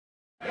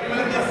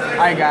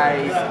Hi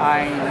guys,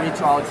 I'm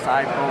Ritual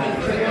Disciple.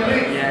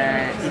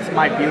 Yeah, it's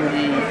my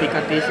beauty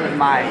Impcantation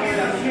Demise.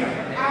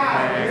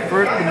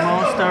 First the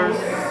monsters,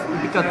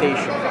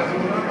 Impcantation.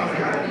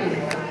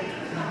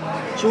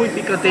 2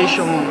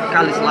 Impcantation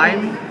Kali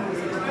Slime.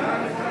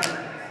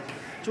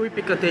 2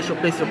 Impcantation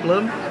Pencil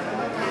Plum.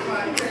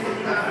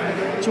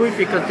 2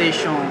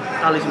 Impcantation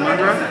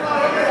Talismandra.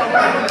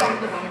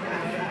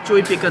 2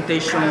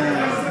 Impcantation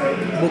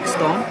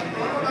Bookstone.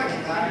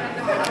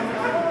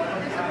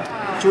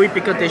 2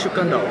 Impcantation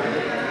Candle.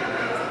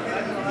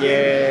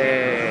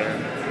 Yeah,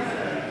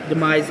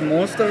 Demise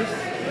monsters.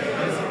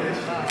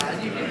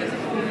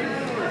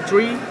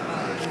 3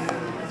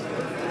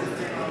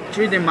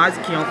 Demise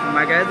King of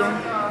Mageddon.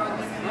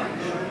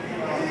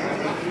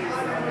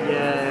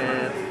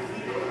 Yeah,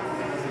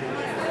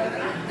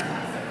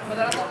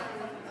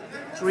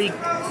 3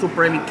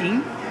 Supreme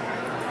King.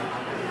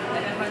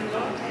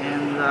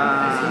 And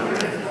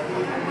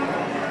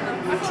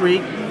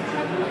 3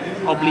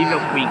 Oblivion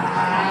Queen.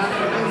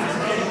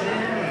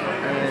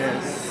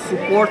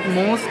 Support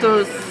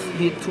monsters,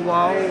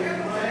 Ritual.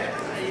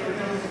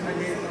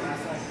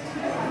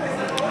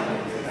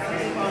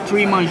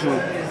 3 Manju.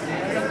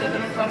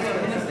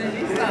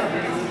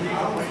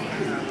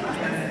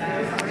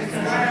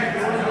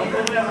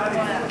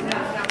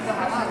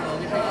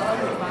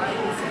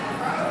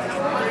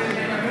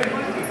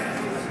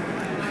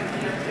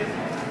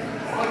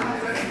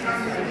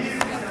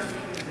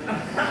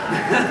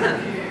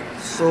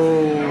 So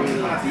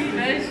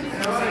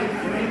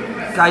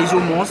Kaiju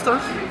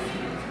monsters,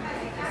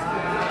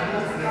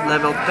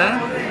 level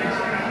 10,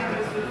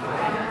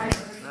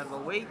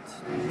 level 8.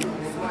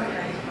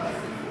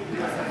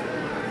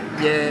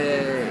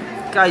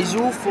 Yeah,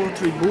 Kaiju for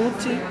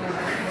tribute.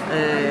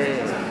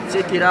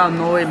 Check it out,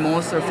 know a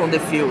monster from the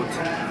field.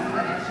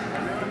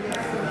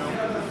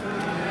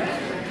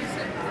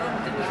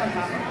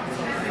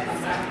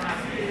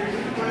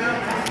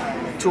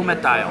 Two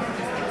Metile.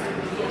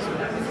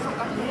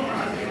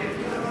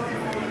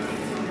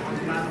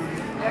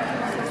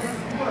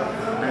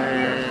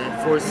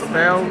 For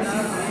spells,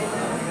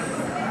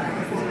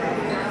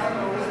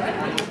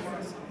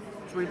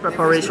 3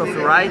 Preparation of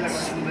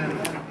Rites,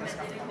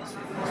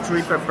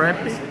 3 Prep.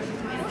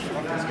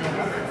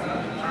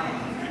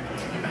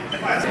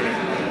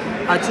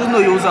 I choose to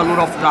use a lot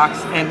of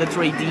Dax and the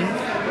trading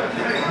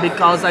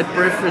because I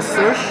prefer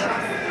search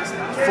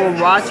for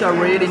what I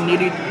really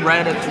needed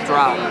ready to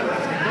draw.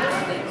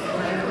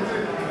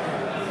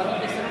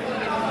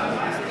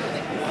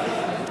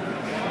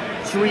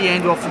 Three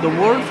End of the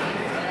World,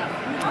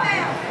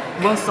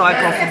 1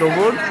 Cycle of the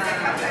World,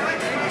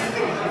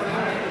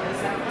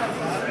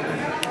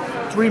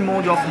 3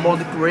 Mode of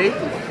Bond Create,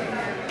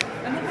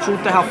 2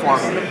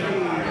 Terraform.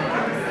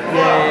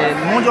 The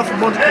Mode of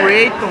Bond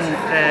Create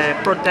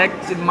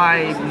protects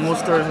my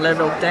monster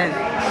level 10.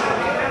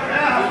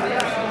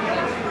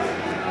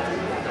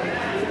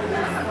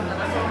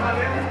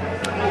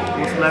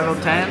 It's level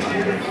 10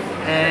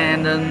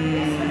 and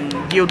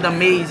deal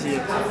damage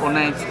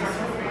opponent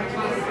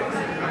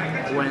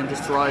when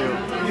destroy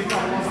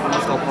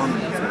almost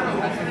opponent.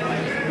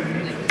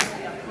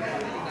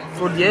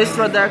 For the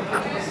extra deck,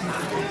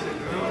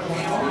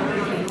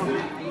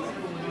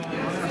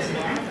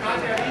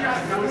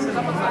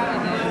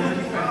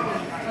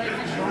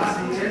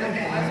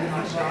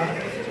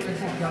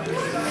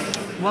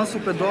 one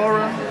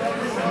Superdora,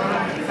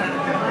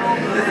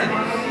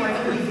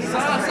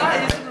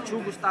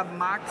 2 Gustav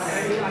Max,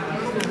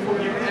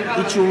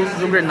 and 2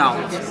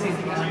 Juggernaut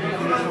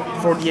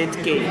for the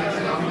 8K.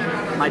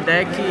 My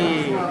deck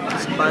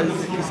is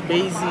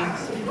based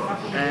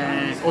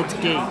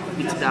OTK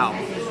beat down.